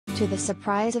To the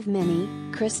surprise of many,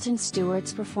 Kristen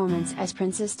Stewart's performance as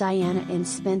Princess Diana in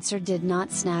Spencer did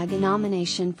not snag a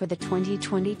nomination for the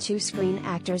 2022 Screen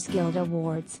Actors Guild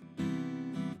Awards.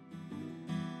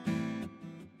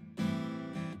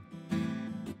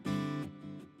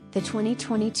 The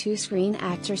 2022 Screen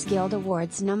Actors Guild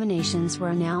Awards nominations were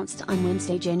announced on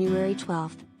Wednesday, January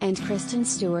 12, and Kristen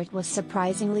Stewart was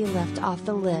surprisingly left off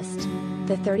the list.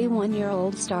 The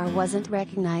 31-year-old star wasn't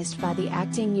recognized by the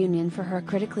acting union for her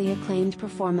critically acclaimed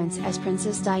performance as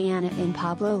Princess Diana in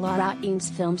Pablo Larrain's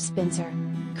film Spencer.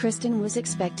 Kristen was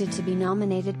expected to be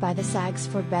nominated by the SAGs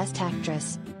for Best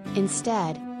Actress.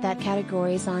 Instead, that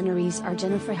category's honorees are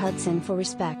Jennifer Hudson for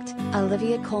Respect,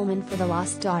 Olivia Colman for The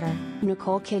Lost Daughter,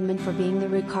 Nicole Kidman for Being the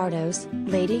Ricardos,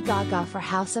 Lady Gaga for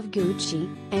House of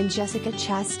Gucci, and Jessica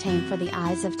Chastain for The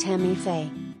Eyes of Tammy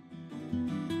Faye.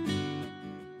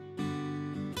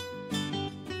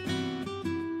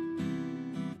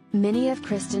 Many of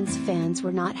Kristen's fans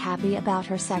were not happy about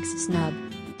her sex snub,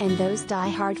 and those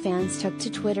die-hard fans took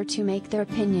to Twitter to make their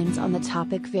opinions on the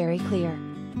topic very clear.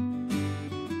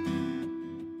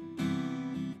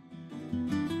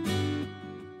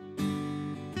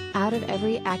 Out of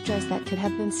every actress that could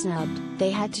have been snubbed,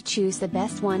 they had to choose the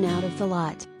best one out of the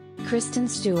lot. Kristen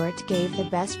Stewart gave the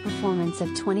best performance of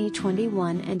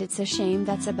 2021, and it's a shame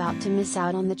that's about to miss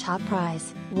out on the top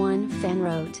prize, one fan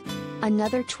wrote.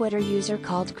 Another Twitter user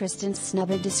called Kristen's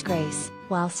snub a disgrace,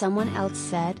 while someone else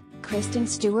said, Kristen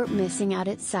Stewart missing out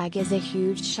at SAG is a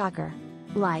huge shocker.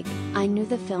 Like, I knew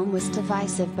the film was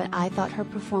divisive, but I thought her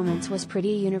performance was pretty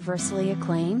universally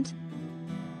acclaimed.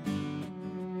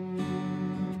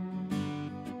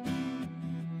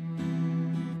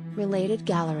 Related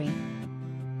gallery.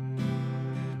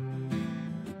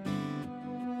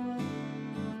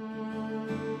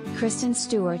 Kristen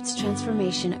Stewart's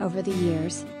transformation over the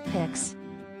years, pics.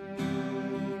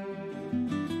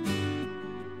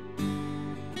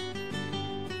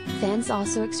 Fans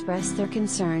also expressed their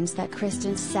concerns that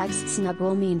Kristen's SAG snub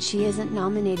will mean she isn't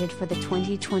nominated for the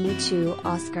 2022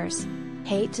 Oscars.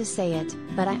 Hate to say it,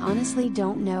 but I honestly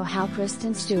don't know how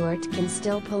Kristen Stewart can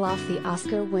still pull off the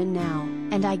Oscar win now,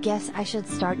 and I guess I should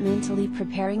start mentally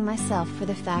preparing myself for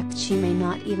the fact she may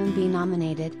not even be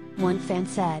nominated, one fan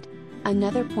said.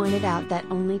 Another pointed out that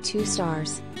only two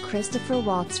stars, Christopher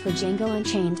Waltz for Django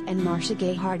Unchained and Marcia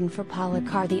Gay Harden for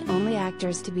Pollock, are the only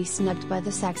actors to be snubbed by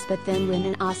the SAGs but then win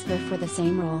an Oscar for the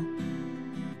same role.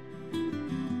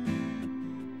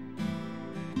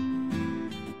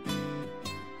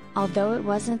 Although it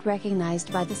wasn't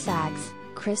recognized by the SAGs,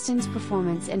 Kristen's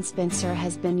performance in Spencer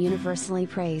has been universally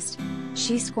praised.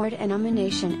 She scored a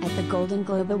nomination at the Golden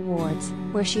Globe Awards,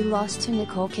 where she lost to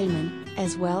Nicole Kidman,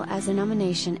 as well as a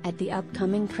nomination at the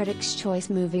upcoming Critics' Choice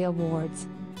Movie Awards.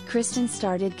 Kristen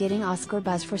started getting Oscar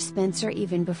buzz for Spencer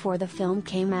even before the film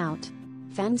came out.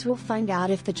 Fans will find out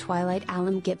if the Twilight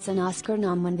alum gets an Oscar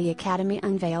nom when the Academy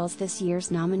unveils this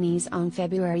year's nominees on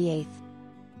February 8.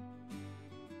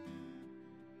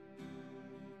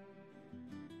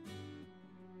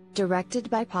 Directed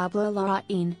by Pablo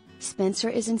Larrain, Spencer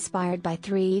is inspired by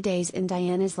 3 days in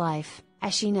Diana's life,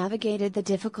 as she navigated the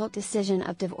difficult decision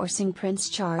of divorcing Prince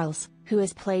Charles, who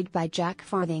is played by Jack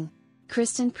Farthing.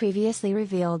 Kristen previously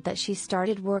revealed that she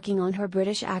started working on her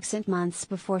British accent months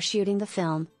before shooting the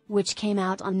film, which came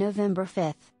out on November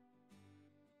 5.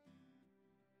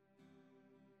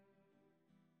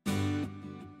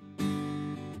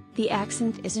 The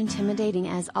accent is intimidating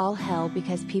as all hell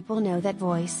because people know that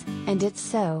voice, and it's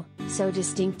so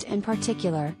distinct and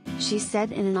particular, she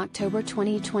said in an October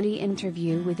 2020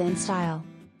 interview with InStyle.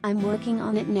 I'm working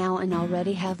on it now and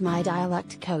already have my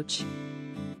dialect coach,